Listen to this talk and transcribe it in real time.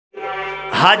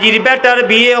হাজির বেটার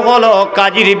বিয়ে হলো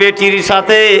কাজীর বেটির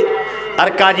সাথে, আর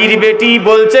কাজীর বেটি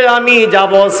বলছে আমি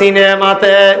যাব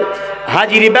সিনেমাতে।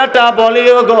 হাজির বেটা বলে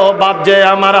ওগো বাপ যে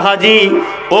আমার হাজি,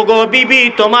 ওগো বিবি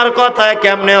তোমার কথায়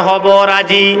কেমনে হব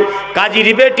রাজি। কাজীর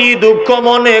বেটি দুঃখ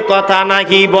মনে কথা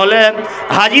নাকি বলে,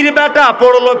 হাজির বেটা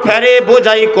পড়লো ফেরে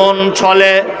বোঝাই কোন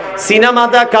ছলে। সিনেমা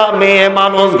দেখা মেয়ে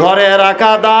মানুষ ঘরে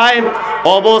রাখা দায়,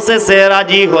 অবশেষে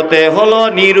রাজি হতে হলো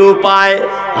নিরুপায়।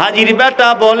 হাজির বেটা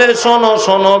বলে শোনো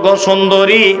শোনো গো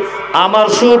সুন্দরী, আমার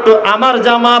স্যুট আমার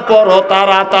জামা পরো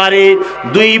তাড়াতাড়ি।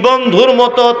 দুই বন্ধুর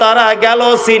মতো তারা গেল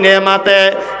সিনেমাতে,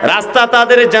 রাস্তা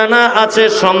তাদের জানা আছে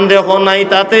সন্দেহ নাই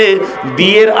তাতে।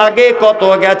 বিয়ের আগে কত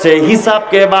গেছে হিসাব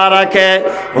কে বা রাখে।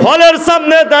 হলের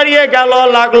সামনে দাঁড়িয়ে গেল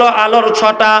লাগলো আলোর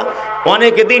ছটা,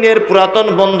 অনেক দিনের পুরাতন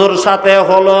বন্ধুর সাথে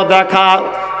হলো দেখা।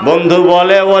 বন্ধু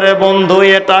বলে ওরে বন্ধু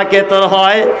এটা কে তোর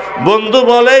হয়? বন্ধু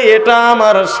বলে এটা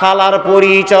আমার শালার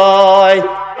পরিচয়।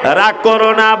 রাগ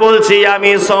করো না বলছি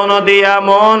আমি সোনো দিয়া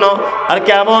মন, আর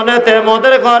কেমনেতে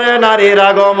মোদের ঘরে নারীর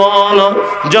আগমন।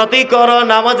 যতই করো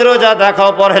নামাজ রোজা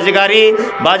দেখাও পরহেজগারি,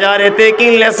 বাজারেতে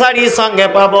কিনলে শাড়ি সঙ্গে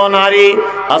পাবো নারী।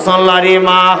 আসল নারী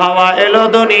মা হাওয়া এলো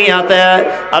দুনিয়াতে,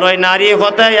 আর ওই নারী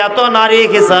হতে এত নারী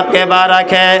হিসাবকে বা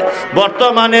রাখে।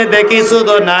 বর্তমানে দেখি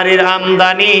শুধু নারীর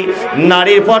আমদানি,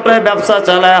 নারীর ফটোয় ব্যবসা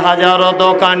চালায় হাজারো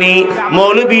দোকানি।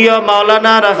 মৌলবী ও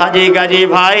মাওলানার হাজি গাজী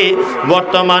ভাই,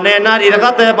 বর্তমানে নারীর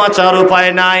হাতে বাঁচার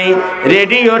উপায় নাই।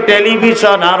 রেডিও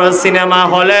টেলিভিশন আর সিনেমা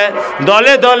হলে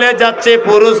দলে দলে যাচ্ছে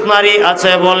পুরুষ নারী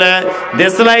আছে বলে।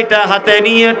 দেশলাইটা হাতে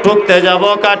নিয়ে ঠুকতে যাব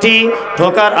কাঠি,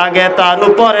 ঠোকার আগে তার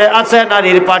উপরে আছে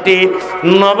নারীর পাটি।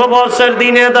 নববর্ষের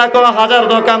দিনে দেখো হাজার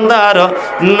দোকানদার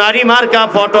নারী মার্কা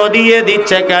ফটো দিয়ে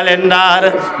দিচ্ছে ক্যালেন্ডার।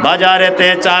 বাজারেতে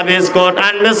চা বিস্কুট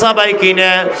আনবে সবাই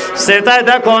কিনে, সেটাই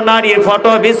দেখো নারীর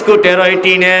ফটো বিস্কুটের ওই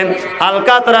টিনে।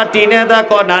 আলকাতরা টিনে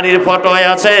দেখো নারীর ফটো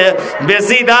আছে,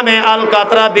 বেশি দামে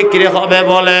আলকাতরা বিক্রি হবে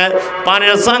বলে।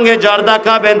 পানের সঙ্গে জর্দা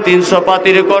খাবেন 300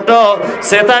 পাতির কোটো,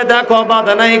 সেটাই দেখো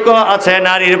বাদনাইকো আছে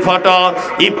নারীর ফটো।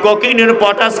 ইফকো কিনুন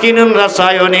পটাশ কিনুন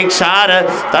রাসায়নিক সার,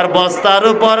 তার বস্তার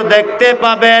উপর দেখতে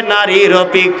পাবে নারীর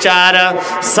পিকচার।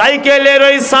 সাইকেলের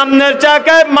ওই সামনের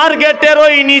চাকায় মার্কেটের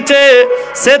ওই নিচে,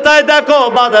 সেটাই দেখো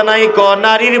বাদনাইকো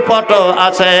নারীর ফটো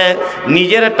আছে।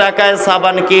 নিজের টাকায়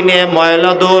সাবান কিনে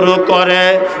ময়লা দূর করে,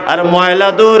 আর ময়লা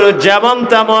দূর যেমন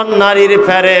তেমন নারীর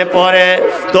ফেরে পরে।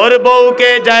 তোর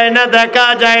বউকে যায় না দেখা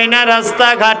যায় না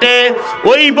রাস্তাঘাটে,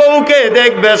 ওই বউকে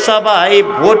দেখবে সবাই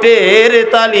ভোটের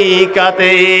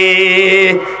তালিকাতে।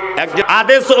 একজন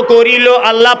আদেশ করিল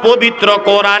আল্লাহ পবিত্র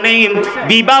কোরআনে,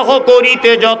 বিবাহ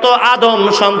করিতে যত আদম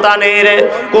সন্তানের।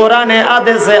 কোরআনে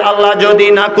আদেশে আল্লাহ যদি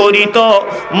না করিত,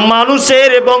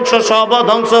 মানুষের বংশ সব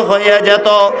ধ্বংস হয়ে যেত।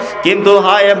 কিন্তু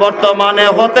হায় বর্তমানে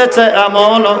হতেছে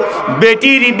এমন,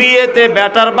 বেটির বিয়েতে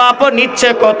বেটার বাপ নিচ্ছে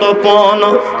কত পণ।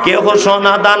 কেউ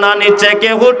সোনা দানা নিচ্ছে,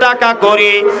 কেউ টাকা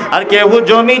করি, আর কেউ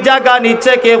জমি জায়গা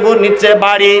নিচ্ছে, কেউ নিচ্ছে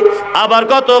বাড়ি। আবার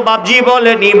কত বাপজি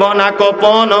বলে নিব না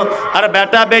কোপন, আর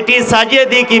বেটা বেটি সাজিয়ে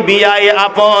দেখি বিয়ায়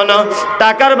আপন।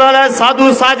 টাকার বেলায় সাধু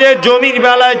সাজে, জমির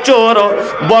বেলায় চোর।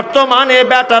 বর্তমানে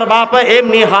বেটার বাপ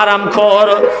এমনি হারাম খোর।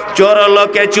 চোর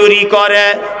লোকে চুরি করে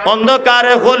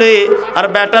অন্ধকারে হলে, আর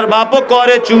বেটার বাপ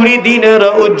করে চুরি দিনের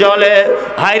উজ্জ্বলে।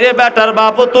 হাইরে বেটার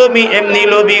বাপ তুমি এমনি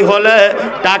লোভী হলে,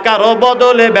 টাকার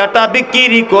বদলে বেটা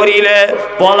বিক্রি করিলে।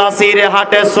 পলাশির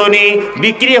হাটে শুনি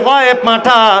বিক্রি হয়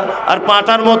পাঁঠা, আর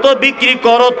পাঁঠার মতো বিক্রি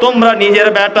করো তোমরা নিজের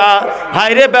বেটা।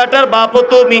 হাইরে বেটার বাপ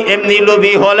তুমি এমনি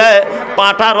লোভী হলে,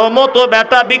 পাঁঠার মতো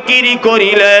বেটা বিক্রি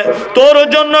করিলে। তোর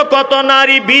জন্য কত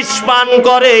নারী বিষ পান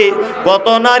করে, কত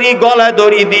নারী গলায়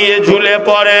দড়ি দিয়ে ঝুলে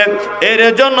পড়ে। এর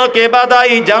জন্য কে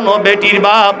বাদাই জানো বেটির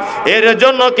বাপ, এর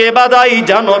জন্য কে বাদাই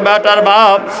জানো বেটার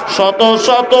বাপ। শত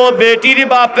শত বেটির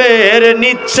বাপের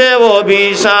নিচ্ছে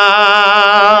অভিশাপ।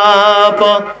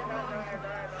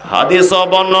 হাদিস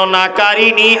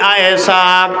বর্ণনাকারিণী আয়েশা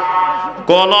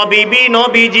কোন বিবি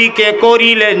নবীজিকে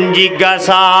করিলেন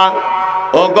জিজ্ঞাসা,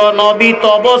 ওগো নবী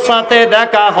তব সাথে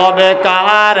দেখা হবে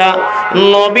কার?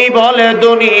 নবী বলে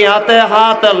দুনিয়াতে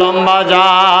হাত লম্বা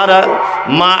যার।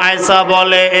 মা আয়েশা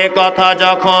বলে এ কথা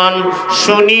যখন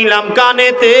শুনিলাম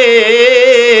কানেতে,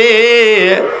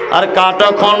 আর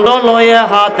কাঠখণ্ড লয়ে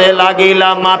হাতে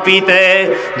লাগিলাম মাপিতে।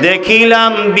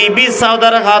 দেখিলাম বিবি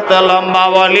সাউদার হাত লম্বা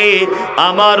বলি,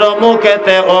 আমার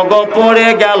মুখেতে ওগো পড়ে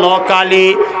গেল কালি।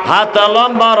 হাত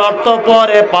লম্বার অর্থ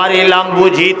পরে পারিলাম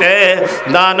বুঝিতে,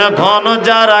 দান ধন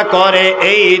যারা করে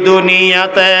এই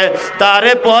দুনিয়াতে,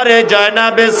 তারে পরে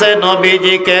জয়নাব এসে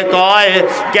নবীজিকে কয়,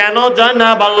 কেন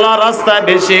জয়নাব আল্লাহ রাস্তায়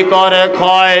বেশি করে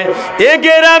ক্ষয়? এ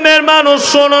গ্রামের মানুষ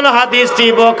শুনুন হাদিসটি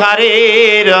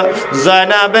বুখারীর।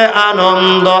 জয়নাবে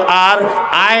আনন্দ আর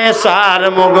আয়েশার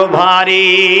মুখ ভারী।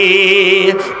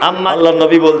 আল্লাহ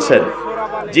নবী বলছেন,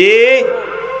 জি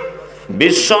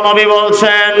বিশ্ব নবী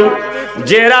বলছেন,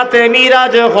 যে রাতে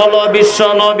মিরাজ হলো বিশ্ব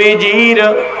নবীজির,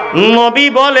 নবী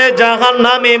বলে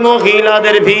জাহান্নামে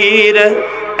মহিলাদের ভিড়।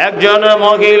 একজন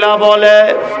মহিলা বলে,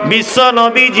 বিশ্ব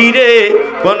নবীজিরে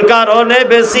কোন কারণে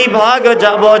বেশি ভাগ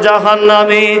যাব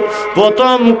জাহান্নামে?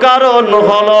 প্রথম কারণ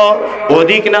হলো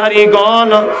অধিক নারীগণ,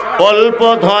 অল্প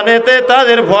ধনেতে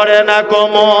তাদের ভরে না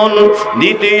কমন।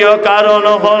 দ্বিতীয় কারণ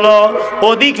হলো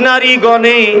অধিক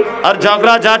নারীগণে আর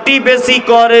ঝগড়াঝাটি বেশি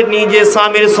করে নিজে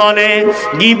স্বামীর সনে,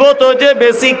 গীবত যে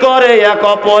বেশি করে এক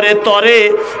অপরের তরে,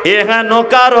 এহেন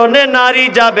কারণে নারী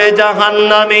যাবে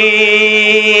জাহান্নামে।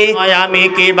 আমি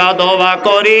কি বা দোয়া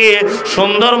করি,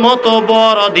 সুন্দর মতো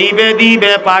বড় দিবে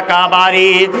দিবে পাকা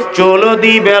বাড়ি, চুল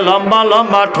দিবে লম্বা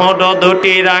লম্বা, ঠোঁট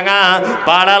দুটি রাঙা,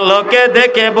 পাড়ার লোকে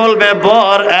দেখে বলবে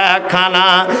বর একখানা।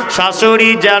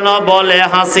 শাশুড়ি যেন বলে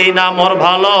হাসিনা মোর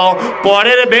ভালো,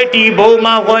 পরের বেটি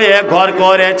বৌমা হয়ে ঘর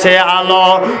করেছে আলো।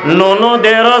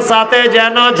 ননদের সাথে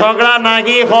যেন ঝগড়া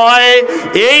নাহি হয়,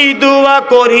 এই দুয়া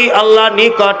করি আল্লাহ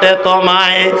নিকটে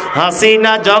তোমায়।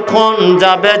 হাসিনা যখন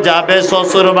যাবে যাবে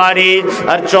শ্বশুর বাড়ি,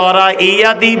 আর চড়া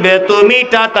ইয়া দিবে তুমি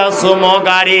টাটা সুমো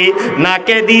গাড়ি।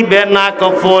 নাকে দিবে নাক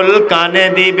ফুল, কানে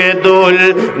দিবে দুল,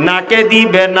 নাকে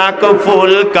দিবে নাক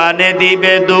ফুল, কানে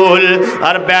দিবে দুল।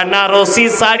 আর বেনারসি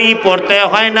শাড়ি পরতে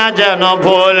হয় না যেন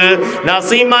ভুল।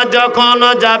 নাসিমা যখন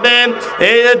যাবে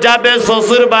যাবে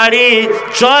শ্বশুর বাড়ি,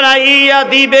 চড়া ইয়া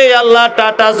দিবে আল্লাহ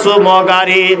টাটা সুমো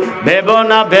গাড়ি।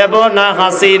 ভেবো না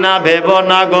হাসিনা, ভেবো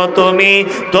না গো তুমি,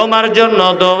 তোমার জন্য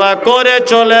দোয়া করে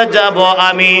চলে যাব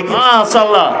আমি।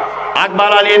 মাশাআল্লাহ।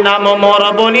 আকবর আলী নাম মোর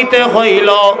বলিতে হইল,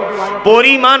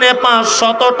 পরিমাণে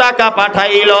 500 টাকা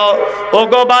পাঠাইল।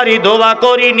 ওগো বাড়ি দোয়া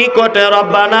করি নিকটে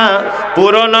রব্বানা,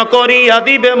 পূরণ করিয়া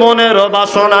দিবে মনের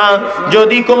বাসনা।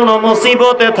 যদি কোনো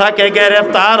মুসিবতে থাকে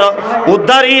গ্রেফতার,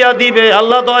 উদ্ধারিয়া দিবে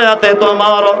আল্লাহ দয়াতে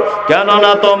তোমার।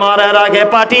 কেননা তোমার আগে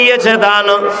পাঠিয়েছে দান,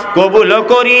 কবুল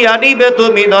করিয়া নিবে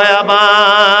তুমি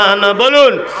দয়াবান।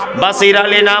 বলুন। বাসির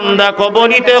আলী নাম দেখো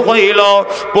বলিতে হইল,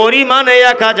 পরিমাণে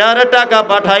 1000 টাকা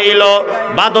পাঠাইল।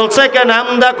 বাদল শেখের নাম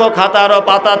দেখো খাতার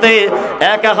পাতাতে,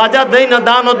 1000 দিন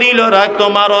দান দিল রাখ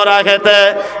তোমার রাখেতে।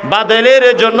 বাদলের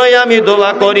জন্যই আমি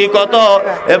দোয়া করি কত,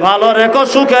 এ ভালো রেখো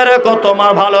সুখে রেখো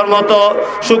তোমার ভালোর মতো।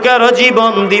 সুখের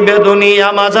জীবন দিবে দুনিয়া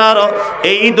মাজার,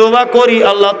 এই দোয়া করি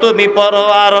আল্লাহ তুমি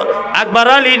পরোয়ার। আকবর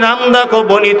আলী নাম দেখো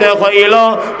বলিতে হইল,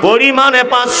 পরিমাণে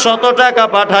 500 টাকা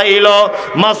পাঠাইল।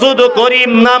 মাসুদ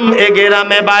করিম নাম এ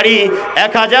গ্রামে বাড়ি,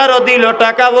 1000 দিল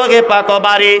টাকা ওগে পাক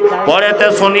বাড়ি। পরেতে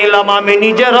শুনিলাম আমি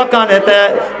নিজের কানেতে,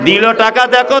 দিল টাকা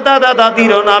দেখো দাদা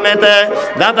দাদির নামেতে।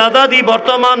 দাদা দাদি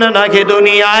বর্তমানে নাকি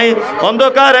দুনিয়ায়,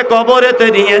 অন্ধকারে কবরেতে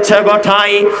নিয়েছে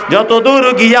গঠাই। যত দূর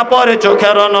গিয়া পরে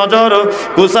চোখের নজর,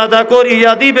 কুসাদা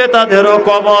করিয়া দিবে তাদেরও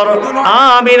কবর।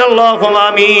 আমিন আল্লাহুম্মা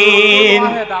আমিন।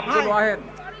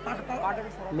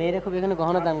 মেয়েরা খুব এখানে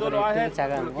গহনা দান করে,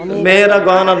 মেয়েরা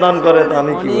গহনা দান করে, তো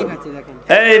আমি কি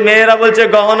এই মেয়েরা বলছে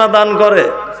গহনা দান করে।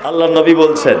 আল্লাহ নবী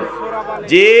বলছেন,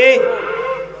 জি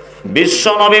বিশ্ব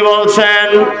নবী বলছেন,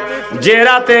 যে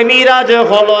রাতে মিরাজ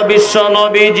হলো বিশ্ব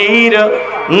নবীজির,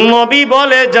 নবী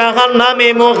বলে জাহান্নামে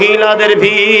মহিলাদের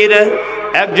ভিড়।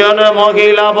 একজন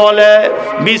মহিলা বলে,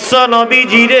 বিশ্ব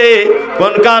নবীজিরে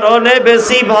কোন কারণে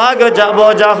বেশি ভাগ যাব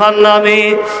জাহান্নামে?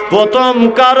 প্রথম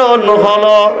কারণ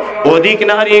হলো অধিক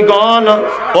নারীগণ,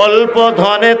 অল্প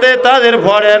ধনেতে তাদের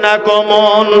ভরে না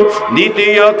কমন।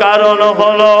 দ্বিতীয় কারণ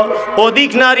হলো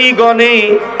অধিক নারীগণে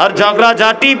আর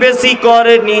ঝগড়াঝাটি বেশি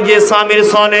করে নিজে স্বামীর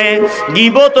সনে,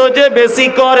 গীবত যে বেশি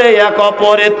করে এক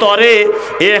অপরের তরে,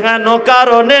 এহেন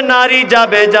কারণে নারী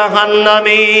যাবে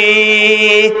জাহান্নামে।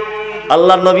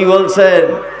 আল্লাহ নবী বলছেন,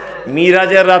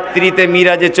 মিরাজের রাত্রিতে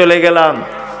মিরাজে চলে গেলাম,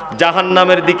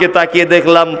 জাহান্নামের দিকে তাকিয়ে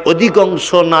দেখলাম অধিকাংশ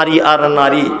নারী আর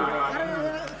নারী।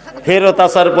 ফেরত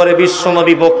আসার পরে বিশ্ব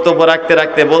নবী বক্তব্য রাখতে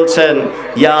রাখতে বলছেন,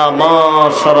 ইয়া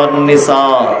মাশারান নিসা,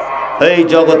 এই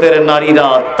জগতের নারীরা,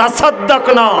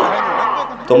 তাসাদ্দাকনা,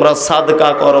 তোমরা সাদকা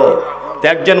করো।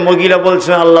 একজন মহিলা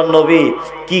বলছেন, আল্লাহ নবী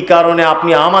কি কারণে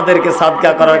আপনি আমাদেরকে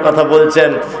সাদকা করার কথা বলছেন,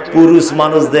 পুরুষ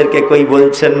মানুষদেরকে কই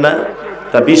বলছেন না?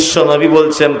 তা বিশ্ব নবী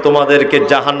বলছেন, তোমাদেরকে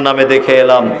জাহান্নামে দেখে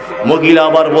এলাম। মহিলা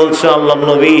আবার বলছেন, আল্লাহ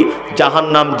নবী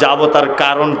জাহান্নাম যাব, তার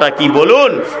কারণটা কি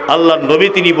বলুন? আল্লাহ নবী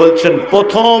তিনি বলছেন,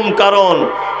 প্রথম কারণ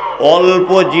অল্প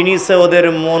জিনিসে ওদের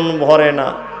মন ভরে না।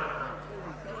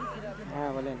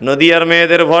 নদিয়ার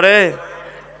মেয়েদের ভরে,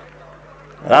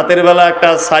 রাতের বেলা একটা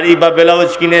শাড়ি বা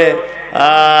ব্লাউজ কিনে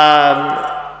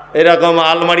এরকম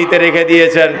আলমারিতে রেখে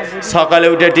দিয়েছেন, সকালে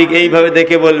উঠে ঠিক এইভাবে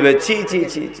দেখে বলবে ছি ছি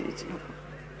ছি ছি ছি,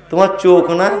 তোমার চোখ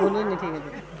না,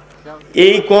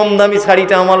 এই কম দামি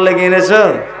শাড়িটা আমার লেগে এনেছ,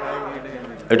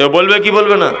 এটা বলবে কি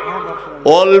বলবে না?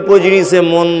 অল্প জিনিসে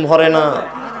মন ভরে না।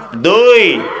 দুই,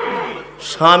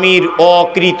 স্বামীর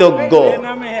অকৃতজ্ঞ,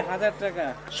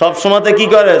 সব সময়তে কি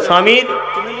করে? স্বামীর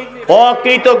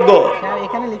অকৃতজ্ঞ।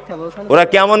 ওরা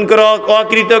কেমন করে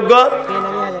অকৃতজ্ঞ?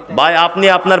 ভাই আপনি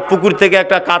আপনার পুকুর থেকে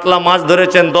একটা কাতলা মাছ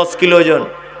ধরেছেন 10 কিলো ওজন,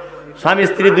 স্বামী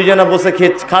স্ত্রী দুজনে বসে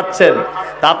খাচ্ছেন,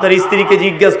 তা আপনার স্ত্রীকে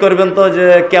জিজ্ঞেস করবেন তো যে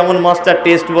কেমন মাছটার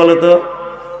টেস্ট বলো তো,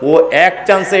 ও এক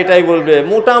চান্সে এটাই বলবে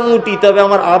মোটামুটি, তবে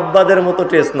আমার আব্বাদের মতো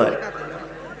টেস্ট নয়,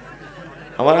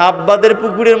 আমার আব্বাদের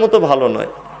পুকুরের মতো ভালো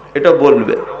নয়, এটা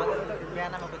বলবে।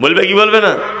 বলবে কি বলবে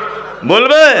না?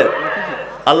 বলবে।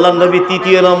 আল্লাহ নবী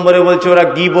 3 নম্বরে বলছে ওরা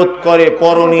গীবত করে,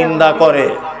 পরনিন্দা করে।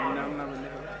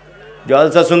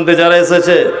 জলসা শুনতে যারা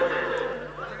এসেছে,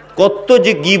 কত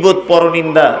যে গীবত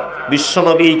পরনিন্দা।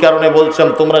 বিশ্বনবী এই কারণে বলছেন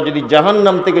তোমরা যদি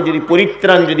জাহান্নাম থেকে যদি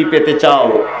পরিত্রাণ যদি পেতে চাও,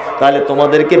 তাহলে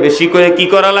তোমাদেরকে বেশি করে কি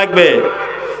করা লাগবে?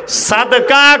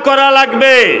 সাদকা করা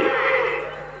লাগবে।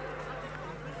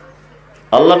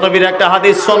 আল্লাহ নবীর একটা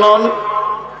হাদিস শুনুন।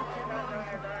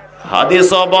 হাদিস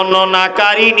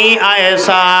বর্ণনাকারিনী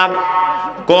আয়েশা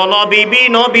কোন বিবি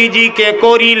নবীজিকে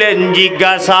করিলেন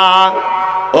জিজ্ঞাসা,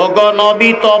 ওগো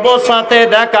নবী তব সাথে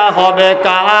দেখা হবে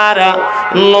কার?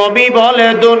 নবী বলে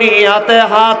দুনিয়াতে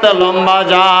হাত লম্বা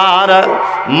যার।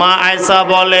 মা আয়েশা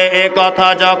বলে এ কথা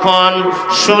যখন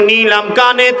শুনিলাম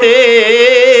কানেতে,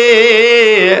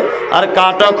 আর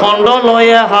কাঠখণ্ড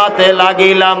লয়ে হাতে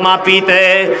লাগিলাম মাপিতে,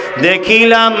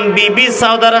 দেখিলাম বিবি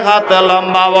সাউদার হাত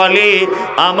লম্বা বলি,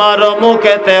 আমার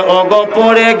মুখেতে ওগো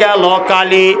পড়ে গেল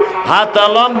কালি। হাত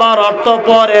লম্বার অর্থ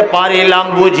পরে পারিলাম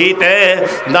বুঝিতে,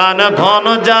 দান ধন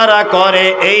যারা করে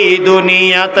এই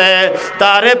দুনিয়াতে,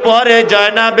 তারে পরে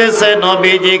জয়নাব সে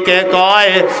নবীজিকে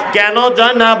কয়, কেন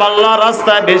জয়নাব আল্লাহ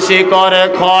রাস্তায় বেশি করে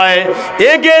ক্ষয়।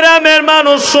 এ গ্রামের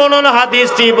মানুষ শুনুন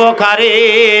হাদিসটি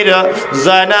বুখারীর।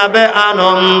 জয়নাবে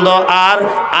আনন্দ আর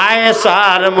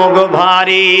আয়েশার মুখ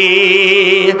ভারী।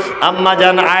 আম্মা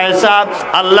জান আয়েশা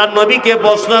আল্লাহ নবীকে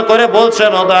প্রশ্ন করে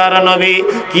বলছেন, ও দয়ার নবী,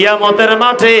 কিয়ামতের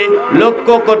মাঠে লক্ষ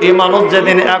কোটি মানুষ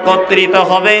যেদিন একত্রিত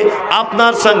হবে,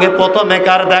 আপনার সঙ্গে প্রথমে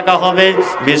কার দেখা হবে?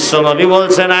 বিশ্ব নবী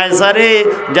বলছেন, আয়েশা রে,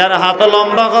 যার হাত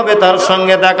লম্বা হবে তার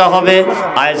সঙ্গে দেখা হবে।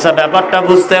 আয়েশা ব্যাপারটা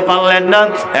বুঝতে পারলেন না,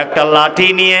 একটা লাঠি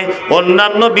নিয়ে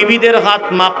অন্যান্য বিবিদের হাত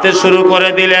মাপতে শুরু করে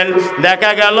দিলেন।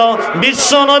 দেখা গেল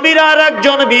বিশ্ব নবীর আর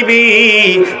একজন বিবি,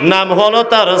 নাম হলো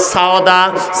তার সাওদা।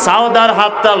 সাওদার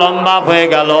হাতটা লম্বা হয়ে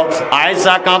গেল।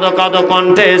 আয়েশা কাঁদো কাঁদো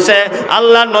কণ্ঠে এসে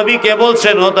আল্লাহ নবীকে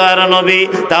বলছেন, ও দয়ার নবী,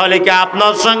 তাহলে কি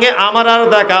আপনার সঙ্গে আমার আর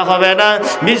দেখা হবে না?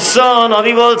 বিশ্ব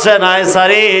নবী বলছেন, আয়েশা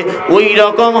রে, ওই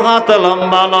রকম হাত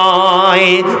লম্বা নয়,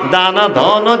 দানা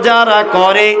ধন যারা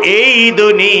করে এই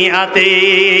দুনিয়াতে।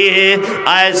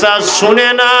 আয়েশা শুনে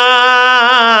না,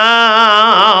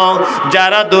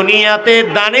 যারা দুনিয়াতে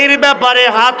দানের ব্যাপারে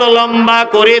হাত লম্বা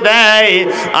করে দেয়,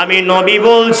 আমি নবী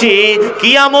বলছি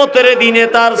কিয়ামতের দিনে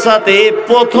তার সাথে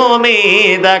প্রথমে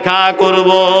দেখা করব।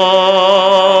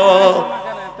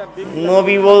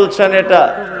 নবী বলছেন এটা।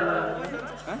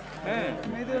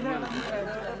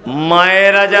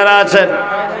 মায়েরা যারা আছেন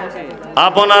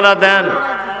আপনারা দেন,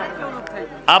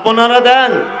 আপনারা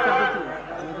দেন।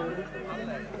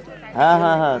 হ্যাঁ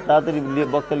হ্যাঁ হ্যাঁ, তাড়াতাড়ি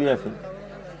বক্তা নিয়ে আসুন।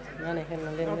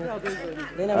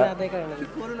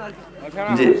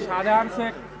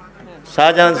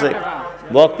 শাহজাহান শেখ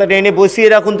বক্তাটা এনে বসিয়ে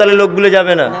রাখুন, তাহলে লোকগুলো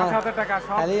যাবে না।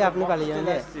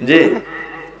 জি,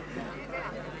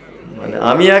 মানে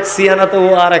আমি এক সিয়ানা তো ও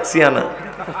আর এক সিয়ানা।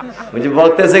 বলছি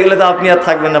বক্তা এসে গেলে তো আপনি আর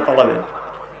থাকবেন না, পালাবেন।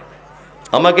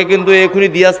 আমাকে কিন্তু এখনই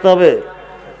দিয়ে আসতে হবে,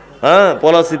 হ্যাঁ,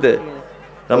 পলাশিতে,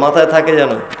 মাথায় থাকে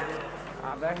যেন।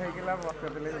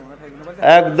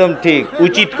 একদম ঠিক,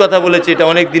 উচিত কথা বলেছে, এটা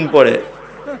অনেকদিন পরে।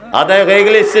 আদায় হয়ে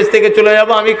গেলে স্টেজ থেকে চলে যাব,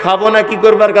 আমি খাবো না কি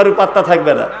করবো আর কারোর পাত্তা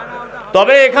থাকবে না।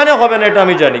 তবে এখানে হবে না, এটা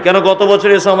আমি জানি, কেন গত বছর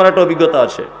এসে আমার একটা অভিজ্ঞতা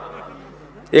আছে।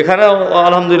 এখানে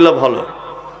আলহামদুলিল্লাহ ভালো।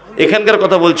 এখানকার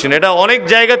কথা বলছি না, এটা অনেক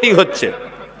জায়গাতেই হচ্ছে,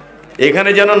 এখানে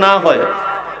যেন না হয়।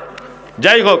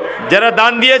 যাই হোক, যারা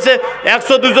দান দিয়েছে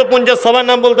 100, 250 সবার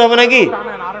নাম বলতে হবে নাকি?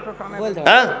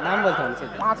 হ্যাঁ,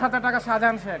 5,000 টাকা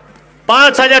শাহজাহান শেখ।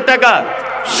 5,000 টাকা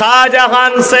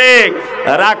শাহজাহান শেখ।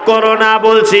 রাগ করো না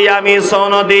বলছি আমি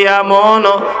সোন দিয়া মন,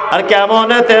 আর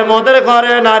কেমনেতে মোদের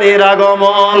ঘরে নারীর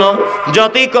আগমন।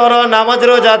 যতই করো নামাজ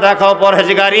রোজা দেখাও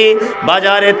পরহেজগারি,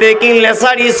 বাজারেতে কিনলে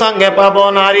শাড়ি সঙ্গে পাবো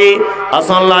নারী।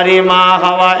 আসল নারী মা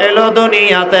হাওয়া এলো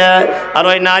দুনিয়াতে, আর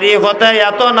ওই নারী হতে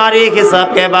এত নারী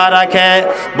হিসাবকে বা রাখে।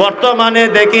 বর্তমানে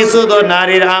দেখি শুধু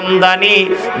নারীর আমদানি,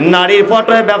 নারীর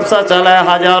ফটোয় ব্যবসা চালায়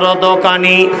হাজারো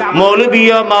দোকানি। মৌলবী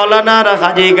ও মাওলানার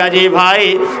হাজি গাজী ভাই,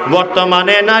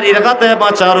 বর্তমানে নারীর হাতে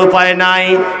বাঁচার উপায় নাই।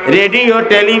 রেডিও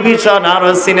টেলিভিশন আর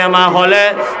সিনেমা হলে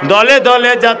দলে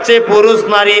দলে যাচ্ছে পুরুষ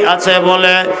নারী আছে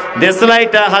বলে।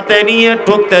 দেশলাইটা হাতে নিয়ে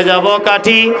ঠুকতে যাব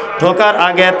কাঠি, ঠোকার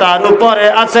আগে তার উপরে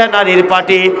আছে নারীর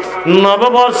পাটি।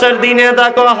 নববর্ষের দিনে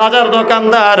দেখো হাজার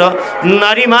দোকানদার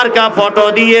নারী মার্কা ফটো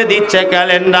দিয়ে দিচ্ছে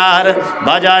ক্যালেন্ডার।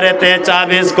 বাজারেতে চা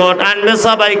বিস্কুট আনবে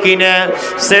সবাই কিনে,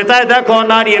 সেটাই দেখো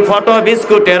নারীর ফটো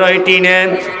বিস্কুটের ওই টিনে।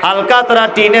 আলকাতরা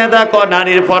টিনে দেখো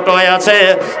নারীর ফটো আছে,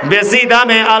 বেশি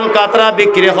দামে আলকাতরা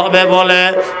বিক্রি হবে বলে।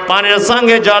 পানের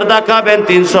সঙ্গে জর্দা খাবেন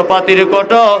 300 পাতির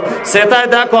কোটো, সেটাই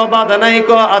দেখো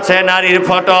বাদনাইকো আছে নারীর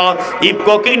ফটো।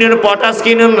 ইফকো কিনুন, পটাশ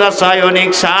কিনুন,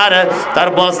 রাসায়নিক সার, তার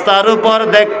বস্তার উপর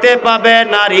দেখতে পাবে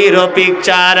নারীর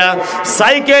পিকচার।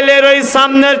 সাইকেলের ওই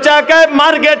সামনের চাকায়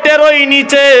মার্কেটের ওই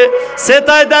নিচে,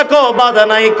 সেটাই দেখো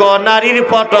বাদনাইকো নারীর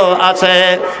ফটো আছে।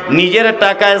 নিজের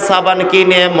টাকায় সাবান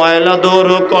কিনে ময়লা দূর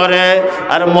করে,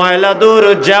 আর ময়লা দূর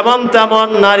যেমন তেমন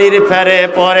নারীর ফেরে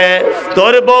পরে।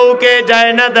 তোর বউকে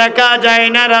যায় না দেখা যায়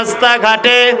না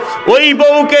রাস্তাঘাটে, ওই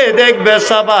বউকে দেখবে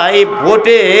সবাই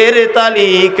ভোটের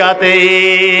তালিকাতে।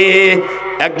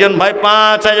 একজন ভাই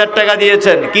 5,000 টাকা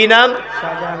দিয়েছেন, কি নাম?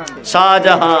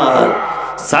 শাহজাহান।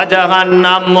 শাহজাহান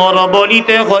নাম মোর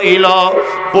বলিতে হইল,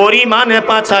 পরিমাণে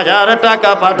 5,000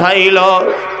 টাকা পাঠাইল।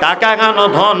 টাকা গান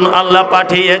ধন আল্লাহ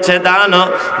পাঠিয়েছে দান,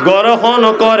 গ্রহণ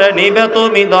করে নিবে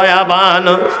তুমি দয়াবান।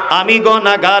 আমি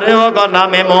গুনাহগার ও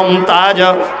নামে মুমতাজ,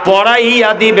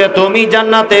 পড়াইয়া দিবে তুমি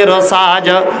জান্নাতের সাজ।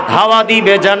 হাওয়া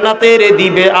দিবে জান্নাতের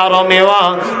দিবে আরো মেওয়া,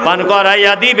 পান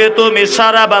করাইয়া দিবে তুমি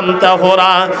সারাবান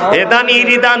তাহরা। এ দানির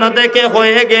দান দেখে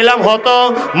হয়ে গেলাম হতো,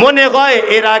 মনে হয়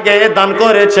এর আগে দান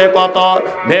করেছে কত।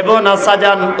 ভেবো না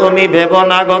সাজান তুমি, ভেবো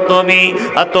না গো তুমি,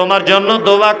 আর তোমার জন্য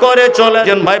দোয়া করে চলে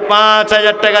যান। ভাই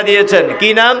 5,000 টাকা দিয়েছেন, কি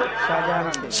নাম?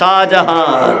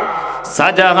 শাহজাহান।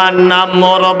 শাহজাহান নাম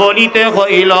মোর বলিতে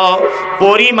হইল,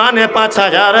 পরিমাণে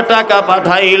 5,000 টাকা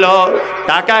পাঠাইল।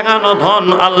 টাকা গান ধন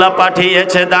আল্লাহ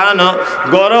পাঠিয়েছে দান,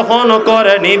 গ্রহণ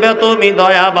করে নিবে তুমি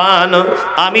দয়াবান।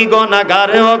 আমি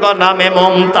গুনাহগার ও নামে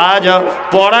মুমতাজ,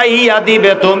 পড়াইয়া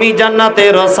দিবে তুমি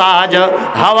জান্নাতের সাজ।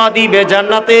 হাওয়া দিবে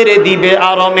জান্নাতের দিবে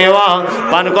আরো মেওয়া,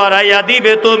 পান করাইয়া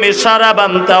দিবে তুমি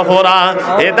সারাবান তাহরা।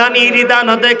 এ দানির দান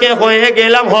দেখে হয়ে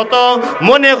গেলাম হতো,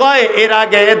 মনে হয় এর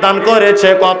আগে দান করেছে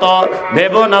কত।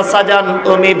 ভেবো না সাজান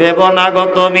তুমি, ভেবো না গো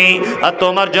তুমি, আর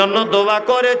তোমার জন্য দোয়া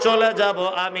করে চলে যাব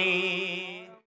আমি।